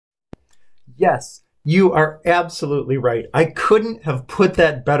Yes, you are absolutely right. I couldn't have put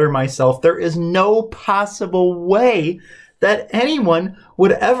that better myself. There is no possible way that anyone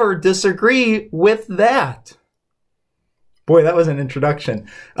would ever disagree with that. Boy, that was an introduction.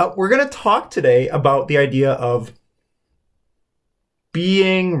 We're going to talk today about the idea of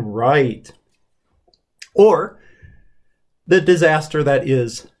being right, or the disaster that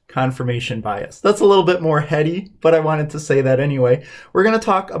is confirmation bias. That's a little bit more heady, but I wanted to say that anyway. We're going to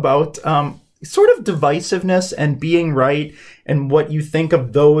talk about sort of divisiveness and being right and what you think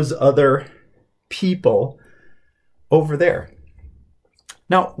of those other people over there.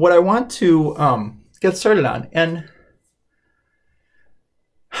 Now, what I want to get started on, and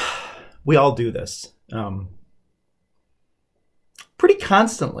we all do this pretty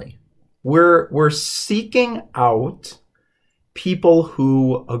constantly. We're seeking out people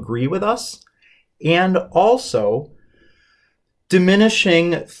who agree with us, and also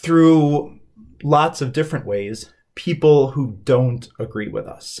diminishing through lots of different ways people who don't agree with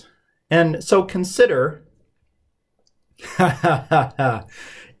us. And so consider,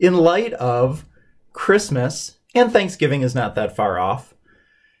 in light of Christmas, and Thanksgiving is not that far off,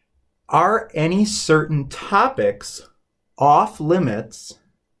 are any certain topics off limits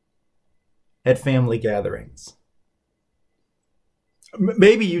at family gatherings?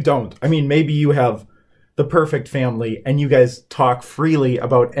 Maybe you don't. I mean, maybe you have the perfect family and you guys talk freely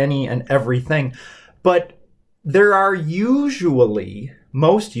about any and everything. But there are usually,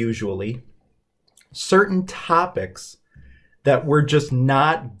 most usually, certain topics that we're just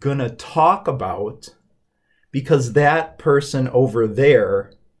not gonna talk about because that person over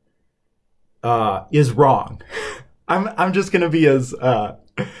there is wrong. I'm just gonna be as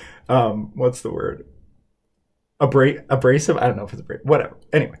what's the word? Abrasive? I don't know if it's abrasive. Whatever.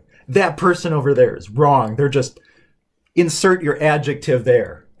 Anyway, that person over there is wrong. They're just, insert your adjective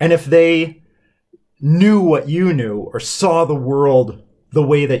there. And if they knew what you knew or saw the world the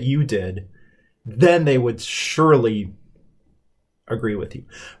way that you did, then they would surely agree with you.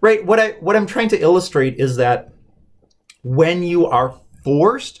 Right? What I'm trying to illustrate is that when you are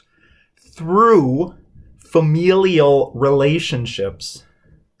forced through familial relationships,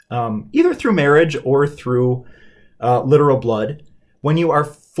 either through marriage or through literal blood, when you are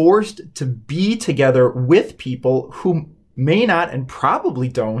forced to be together with people who may not and probably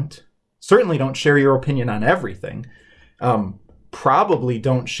don't, certainly don't share your opinion on everything, probably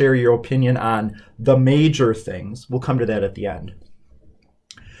don't share your opinion on the major things. We'll come to that at the end.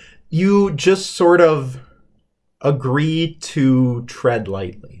 You just sort of agree to tread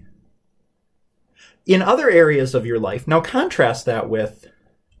lightly. In other areas of your life, now contrast that with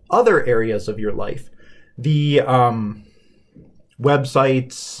other areas of your life. The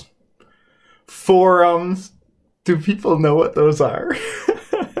websites, forums, do people know what those are?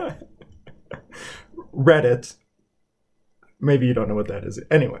 Reddit. Maybe you don't know what that is.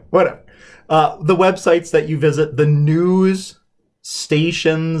 Anyway, whatever. The websites that you visit, the news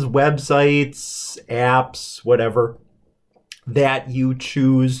stations, websites, apps, whatever, that you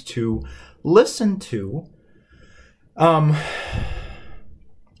choose to listen to,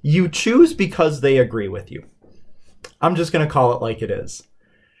 you choose because they agree with you. I'm just going to call it like it is.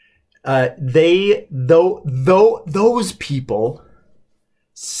 Those people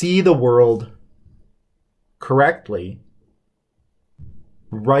see the world correctly,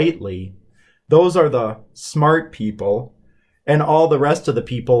 rightly. Those are the smart people, and all the rest of the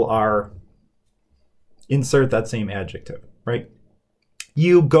people are, insert that same adjective, right?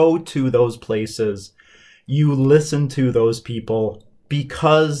 You go to those places, you listen to those people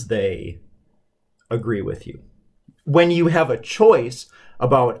because they agree with you. When you have a choice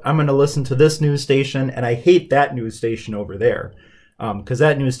about, I'm going to listen to this news station and I hate that news station over there because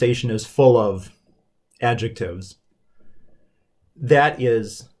that news station is full of adjectives, that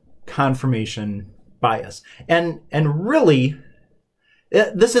is confirmation bias. And really,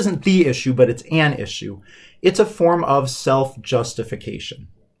 this isn't the issue, but it's an issue. It's a form of self-justification,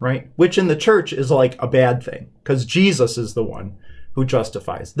 right? Which in the church is like a bad thing because Jesus is the one who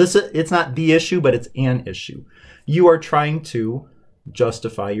justifies. It's not the issue, but it's an issue. You are trying to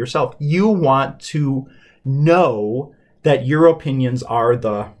justify yourself. You want to know that your opinions are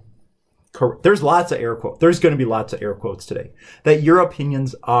the correct. There's lots of air quotes. There's going to be lots of air quotes today. That your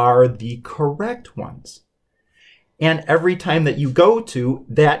opinions are the correct ones. And every time that you go to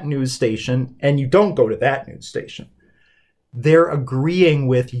that news station and you don't go to that news station, they're agreeing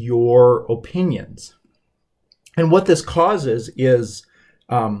with your opinions. And what this causes is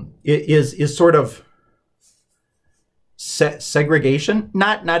sort of segregation,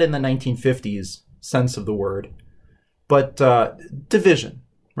 not in the 1950s sense of the word, but division.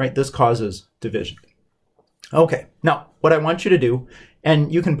 right? This causes division. Okay, now what I want you to do,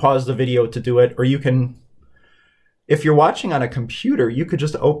 and you can pause the video to do it, or you can, if you're watching on a computer, you could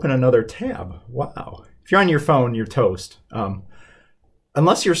just open another tab. Wow. If you're on your phone, you're toast.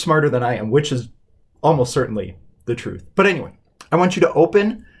 Unless you're smarter than I am, which is almost certainly the truth. But anyway, I want you to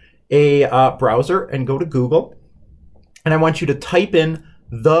open a browser and go to Google, and I want you to type in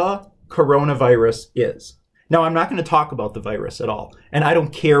 "the coronavirus is." Now, I'm not going to talk about the virus at all, and I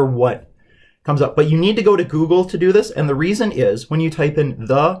don't care what comes up, but you need to go to Google to do this. And the reason is when you type in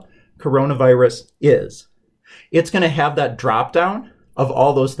 "the coronavirus is," it's going to have that drop down of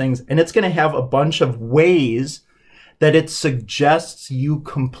all those things, and it's going to have a bunch of ways that it suggests you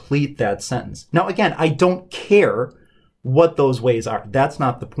complete that sentence. Now, again, I don't care what those ways are. That's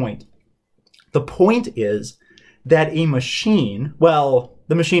not the point. The point is that a machine, well,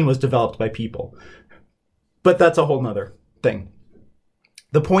 the machine was developed by people, but that's a whole nother thing.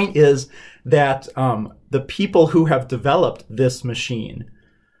 The point is that the people who have developed this machine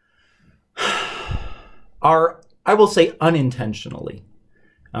are, I will say, unintentionally,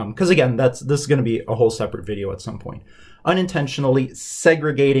 because again, this is going to be a whole separate video at some point, unintentionally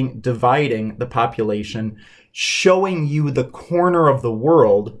segregating, dividing the population, showing you the corner of the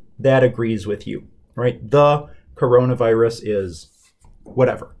world that agrees with you, right? The coronavirus is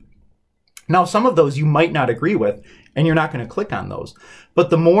whatever. Now, some of those you might not agree with, and you're not going to click on those. But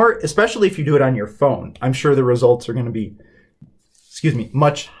the more, especially if you do it on your phone, I'm sure the results are going to be,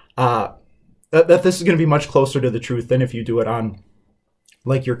 much, that this is going to be much closer to the truth than if you do it on,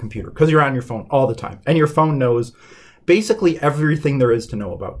 like, your computer, because you're on your phone all the time. And your phone knows basically everything there is to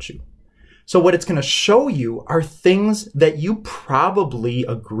know about you. So what it's going to show you are things that you probably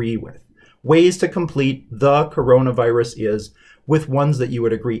agree with, ways to complete "the coronavirus is" with ones that you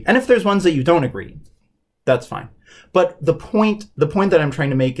would agree. And if there's ones that you don't agree, that's fine. But the point that I'm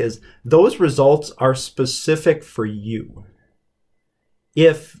trying to make is those results are specific for you.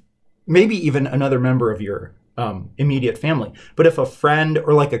 If maybe even another member of your immediate family, but if a friend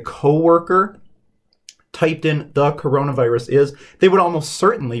or like a coworker typed in "the coronavirus is," they would almost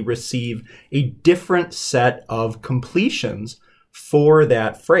certainly receive a different set of completions for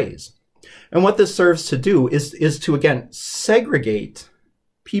that phrase. And what this serves to do is to, again, segregate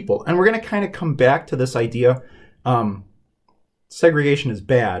people. And we're going to kind of come back to this idea. Segregation is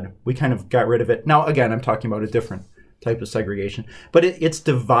bad. We kind of got rid of it. Now, again, I'm talking about a different type of segregation. But it's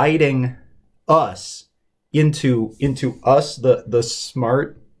dividing us into us, the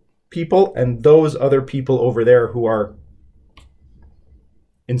smart people, and those other people over there who are,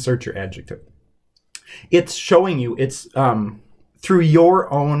 insert your adjective. It's showing you, it's through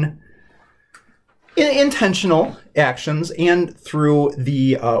your own intentional actions and through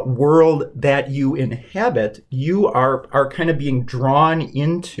the world that you inhabit, you are kind of being drawn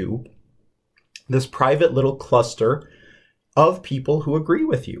into this private little cluster of people who agree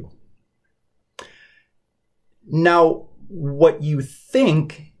with you. Now, what you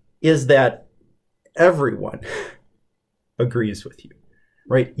think is that everyone agrees with you,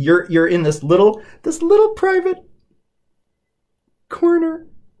 right? You're in this little private corner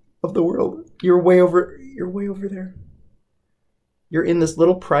of the world. You're way over there. You're in this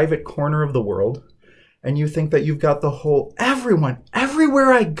little private corner of the world, and you think that you've got the whole, everyone,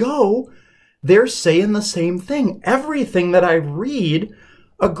 everywhere I go, they're saying the same thing. Everything that I read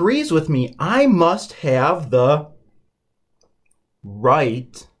agrees with me. I must have the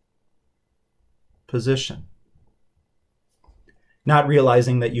right position. Not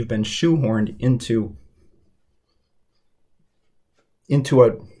realizing that you've been shoehorned into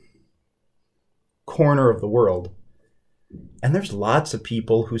a corner of the world. And there's lots of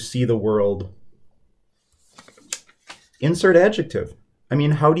people who see the world, insert adjective. I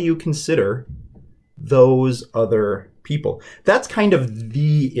mean, how do you consider those other people? That's kind of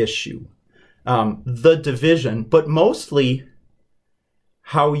the issue, the division, but mostly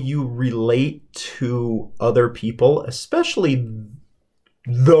how you relate to other people, especially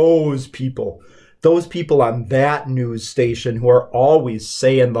those people on that news station who are always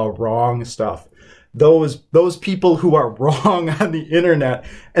saying the wrong stuff. Those people who are wrong on the internet.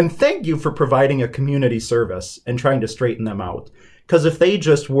 And thank you for providing a community service and trying to straighten them out. Because if they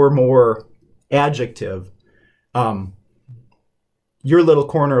just were more adjective, your little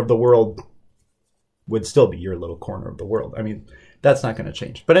corner of the world would still be your little corner of the world. I mean, that's not going to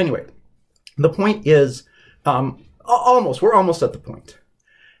change. But anyway, the point is, we're almost at the point.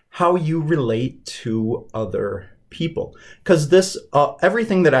 How you relate to other people. Because this,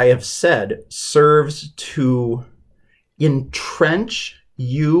 everything that I have said serves to entrench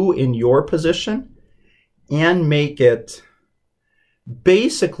you in your position and make it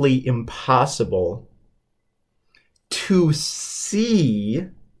basically impossible to see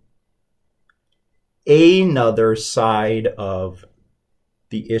another side of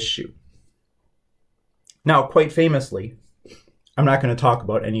the issue. Now, quite famously, I'm not going to talk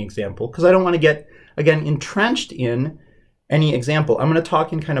about any example because I don't want to get, again, entrenched in any example. I'm going to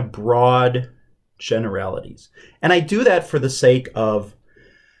talk in kind of broad generalities. And I do that for the sake of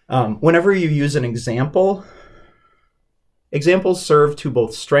whenever you use an example, examples serve to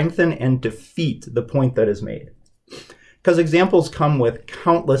both strengthen and defeat the point that is made. Because examples come with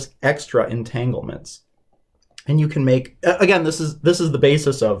countless extra entanglements. And you can make, again, this is the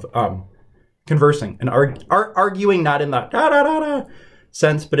basis of conversing and arguing, not in the da-da-da-da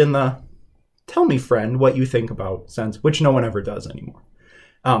sense, but in the tell me, friend, what you think about sense, which no one ever does anymore.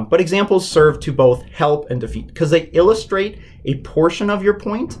 But examples serve to both help and defeat because they illustrate a portion of your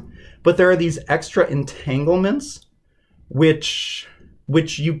point, but there are these extra entanglements which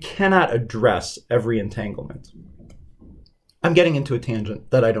you cannot address every entanglement. I'm getting into a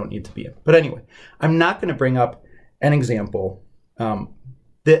tangent that I don't need to be in. But anyway, I'm not going to bring up an example.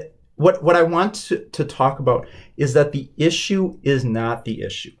 What I want to talk about is that the issue is not the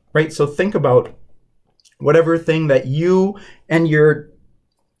issue, right? So think about whatever thing that you and your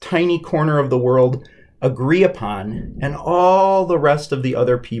tiny corner of the world agree upon, and all the rest of the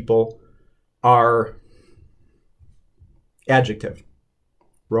other people are adjective.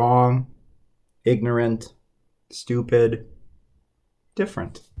 Wrong, ignorant, stupid,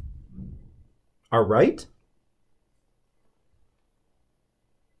 different. Are right?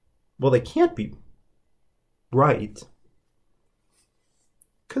 Well, they can't be right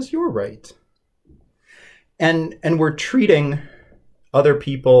because you're right. And we're treating other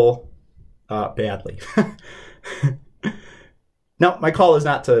people badly. Now, my call is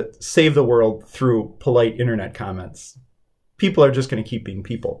not to save the world through polite internet comments. People are just going to keep being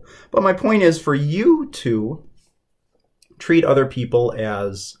people. But my point is for you to treat other people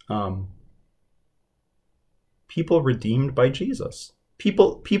as people redeemed by Jesus.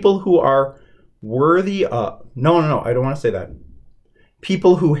 People who are worthy of... No, I don't want to say that.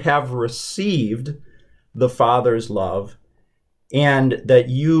 People who have received the Father's love, and that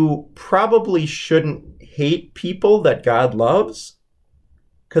you probably shouldn't hate people that God loves,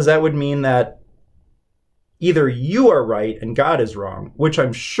 because that would mean that either you are right and God is wrong, which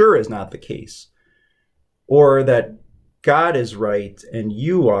I'm sure is not the case, or that God is right and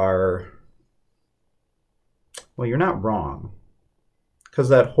you are, well, you're not wrong, because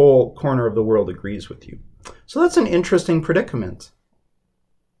that whole corner of the world agrees with you. So that's an interesting predicament.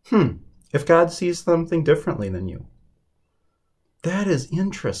 If God sees something differently than you. That is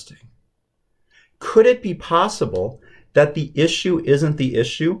interesting. Could it be possible that the issue isn't the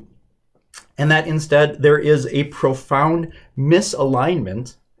issue, and that instead there is a profound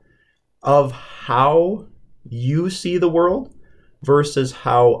misalignment of how you see the world versus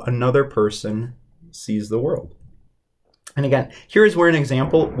how another person sees the world? And again, here's where an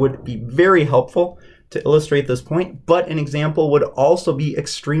example would be very helpful to illustrate this point, but an example would also be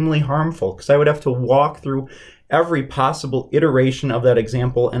extremely harmful because I would have to walk through every possible iteration of that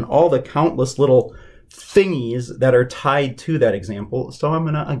example and all the countless little thingies that are tied to that example. So I'm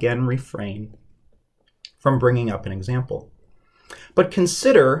going to, again, refrain from bringing up an example. But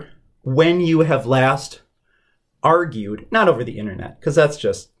consider when you have last argued, not over the internet, because that's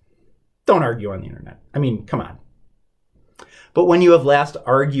just, don't argue on the internet. I mean, come on. But when you have last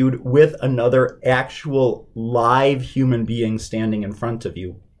argued with another actual live human being standing in front of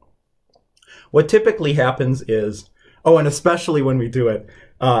you, what typically happens is, and especially when we do it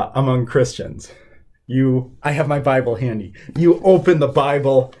among Christians, I have my Bible handy. You open the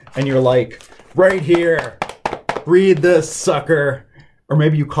Bible and you're like, right here, read this, sucker. Or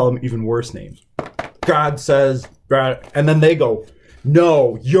maybe you call them even worse names. God says, and then they go,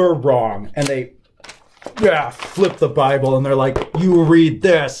 no, you're wrong. And they flip the Bible and they're like, you read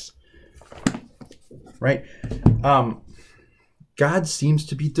this. Right? God seems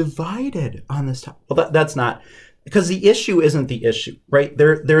to be divided on this topic. Well, that's not, because the issue isn't the issue, right?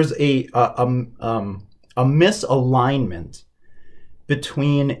 There's a misalignment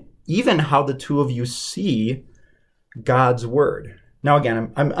between even how the two of you see God's word. Now,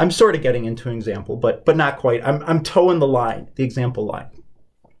 again, I'm sort of getting into an example, but not quite. I'm towing the line, the example line.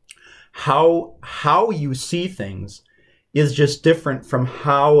 How you see things is just different from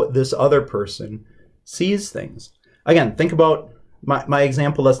how this other person sees things. Again, think about my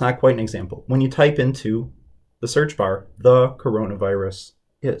example that's not quite an example. When you type into the search bar, the coronavirus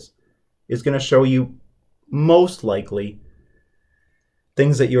is going to show you most likely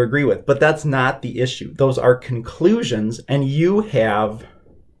things that you agree with. But that's not the issue. Those are conclusions, and you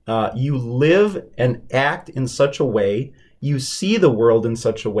live and act in such a way, you see the world in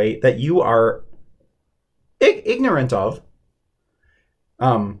such a way that you are ignorant of.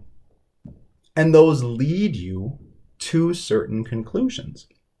 And those lead you to certain conclusions.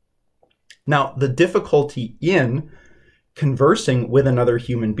 Now, the difficulty in conversing with another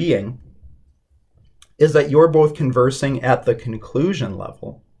human being is that you're both conversing at the conclusion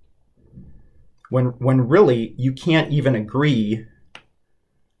level when really you can't even agree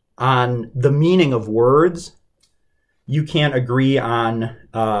on the meaning of words. You can't agree on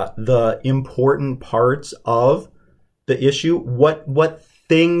the important parts of the issue. What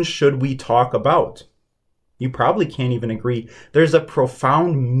things should we talk about? You probably can't even agree. There's a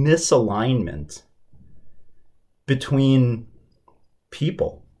profound misalignment between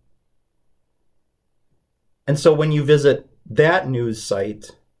people. And so when you visit that news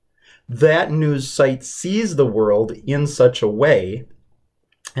site sees the world in such a way,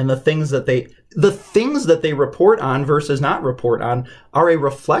 and the things that they report on versus not report on are a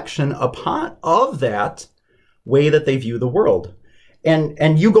reflection of that way that they view the world.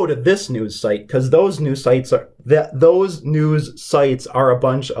 And you go to this news site because those news sites are a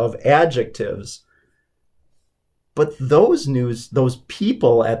bunch of adjectives. But those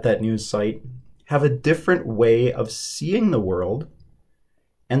people at that news site have a different way of seeing the world,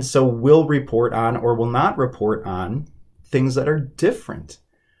 and so will report on or will not report on things that are different,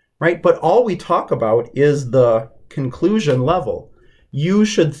 right? But all we talk about is the conclusion level. You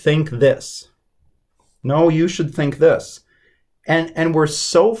should think this. No, you should think this. And we're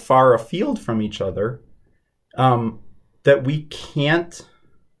so far afield from each other that we can't,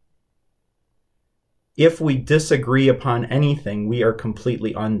 if we disagree upon anything, we are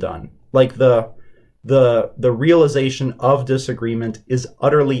completely undone. Like the realization of disagreement is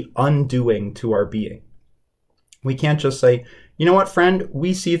utterly undoing to our being. We can't just say, you know what, friend,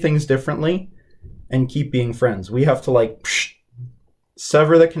 we see things differently, and keep being friends. We have to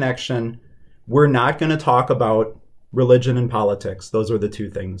sever the connection. We're not going to talk about religion and politics. Those are the two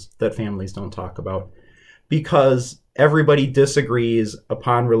things that families don't talk about, because everybody disagrees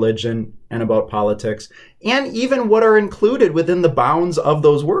upon religion and about politics, and even what are included within the bounds of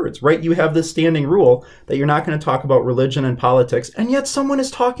those words, right? You have this standing rule that you're not going to talk about religion and politics, and yet someone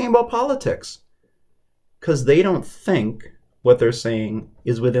is talking about politics because they don't think what they're saying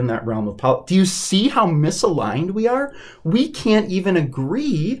is within that realm of politics. Do you see how misaligned we are? We can't even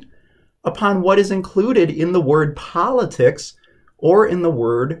agree upon what is included in the word politics or in the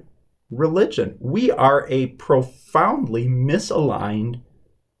word religion. We are a profoundly misaligned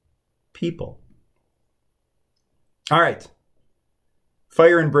people. All right.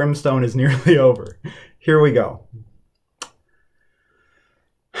 Fire and brimstone is nearly over. Here we go.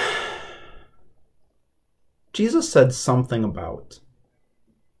 Jesus said something about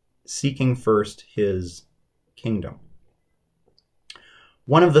seeking first his kingdom.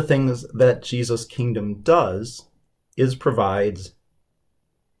 One of the things that Jesus' kingdom does is provides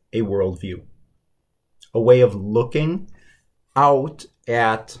a worldview, a way of looking out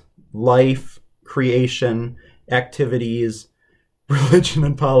at life, creation, activities, religion,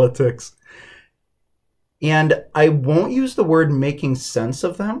 and politics. And I won't use the word making sense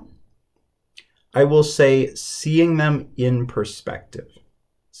of them. I will say seeing them in perspective.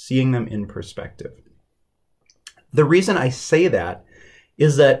 Seeing them in perspective. The reason I say that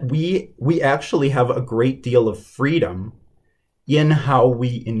is that we actually have a great deal of freedom in how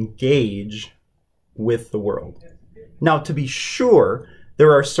we engage with the world. Now, to be sure,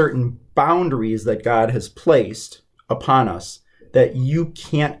 there are certain boundaries that God has placed upon us that you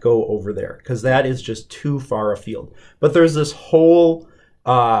can't go over there because that is just too far afield. But there's this whole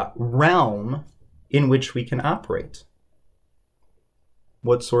realm in which we can operate.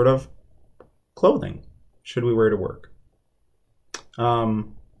 What sort of clothing should we wear to work?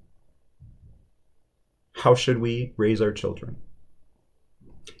 How should we raise our children?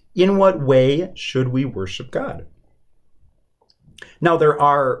 In what way should we worship God? Now, there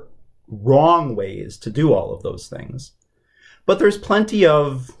are wrong ways to do all of those things, but there's plenty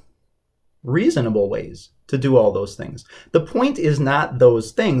of reasonable ways to do all those things. The point is not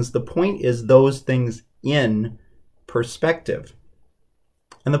those things. The point is those things in perspective.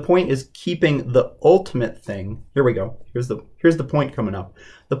 And the point is keeping the ultimate thing. Here we go. Here's the point coming up.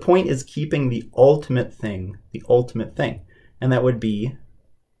 The point is keeping the ultimate thing, and that would be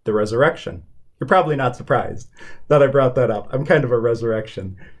the resurrection. You're probably not surprised that I brought that up. I'm kind of a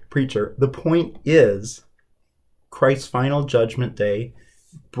resurrection preacher. The point is Christ's final judgment day,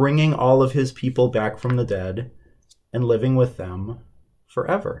 bringing all of his people back from the dead and living with them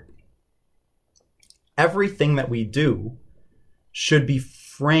forever. Everything that we do should be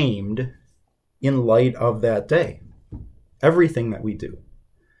framed in light of that day. Everything that we do.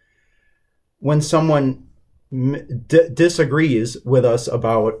 When someone disagrees with us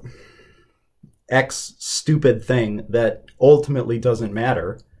about X stupid thing that ultimately doesn't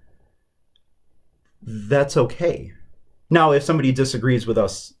matter, that's okay. Now, if somebody disagrees with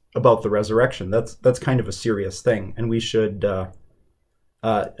us about the resurrection, that's kind of a serious thing, and we should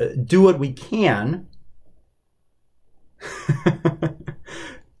do what we can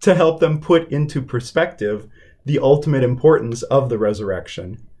to help them put into perspective the ultimate importance of the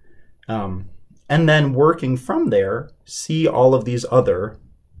resurrection. And then working from there, see all of these other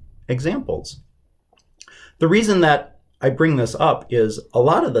examples. The reason that I bring this up is a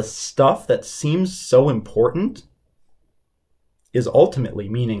lot of the stuff that seems so important is ultimately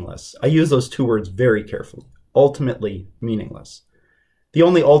meaningless. I use those two words very carefully. Ultimately meaningless. The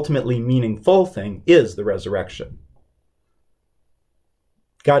only ultimately meaningful thing is the resurrection.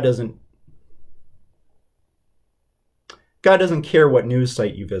 God doesn't care what news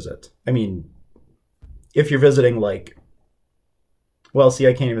site you visit. I mean, if you're visiting I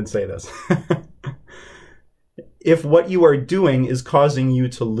can't even say this. If what you are doing is causing you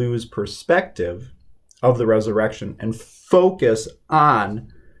to lose perspective of the resurrection and focus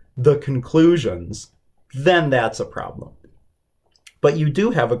on the conclusions, then that's a problem. But you do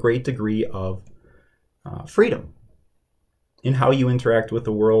have a great degree of freedom in how you interact with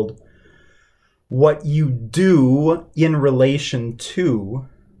the world, what you do in relation to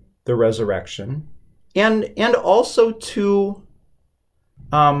the resurrection, and also to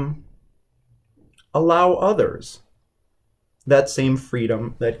allow others that same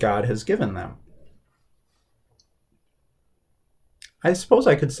freedom that God has given them. I suppose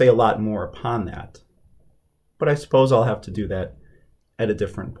I could say a lot more upon that, but I suppose I'll have to do that at a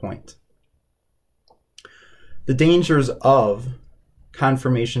different point. The dangers of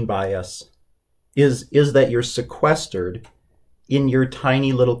confirmation bias is that you're sequestered in your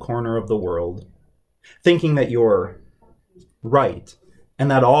tiny little corner of the world, thinking that you're right and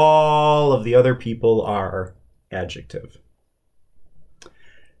that all of the other people are adjective.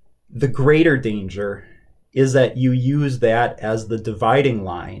 The greater danger is that you use that as the dividing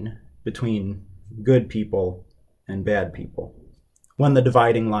line between good people and bad people, when the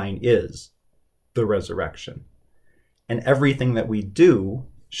dividing line is the resurrection. And everything that we do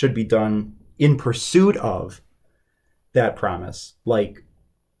should be done in pursuit of that promise, like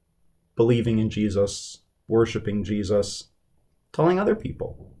believing in Jesus, worshiping Jesus, telling other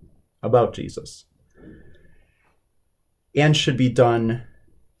people about Jesus, and should be done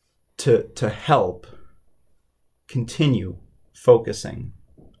to help continue focusing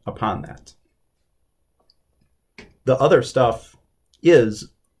upon that. The other stuff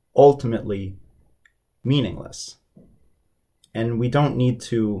is ultimately meaningless, and we don't need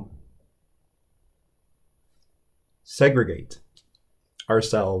to segregate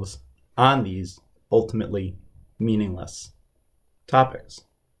ourselves on these ultimately meaningless topics.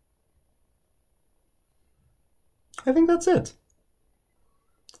 I think that's it.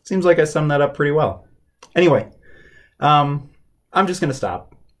 Seems like I summed that up pretty well. Anyway, I'm just going to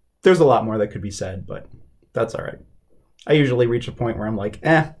stop. There's a lot more that could be said, but that's all right. I usually reach a point where I'm like,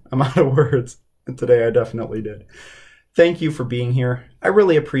 I'm out of words. And today I definitely did. Thank you for being here. I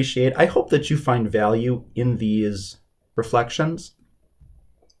really appreciate it. I hope that you find value in these reflections.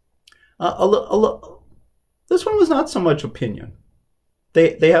 This one was not so much opinion.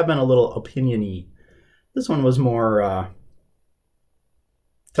 They have been a little opinion-y. This one was more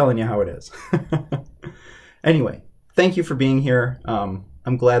telling you how it is. Anyway, thank you for being here.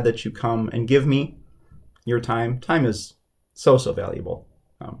 I'm glad that you come and give me your time. Time is so valuable,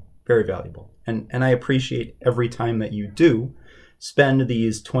 very valuable. And I appreciate every time that you do spend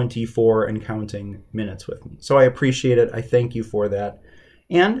these 24 and counting minutes with me. So I appreciate it. I thank you for that.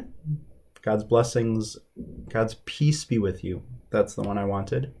 And God's blessings, God's peace be with you. That's the one I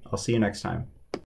wanted. I'll see you next time.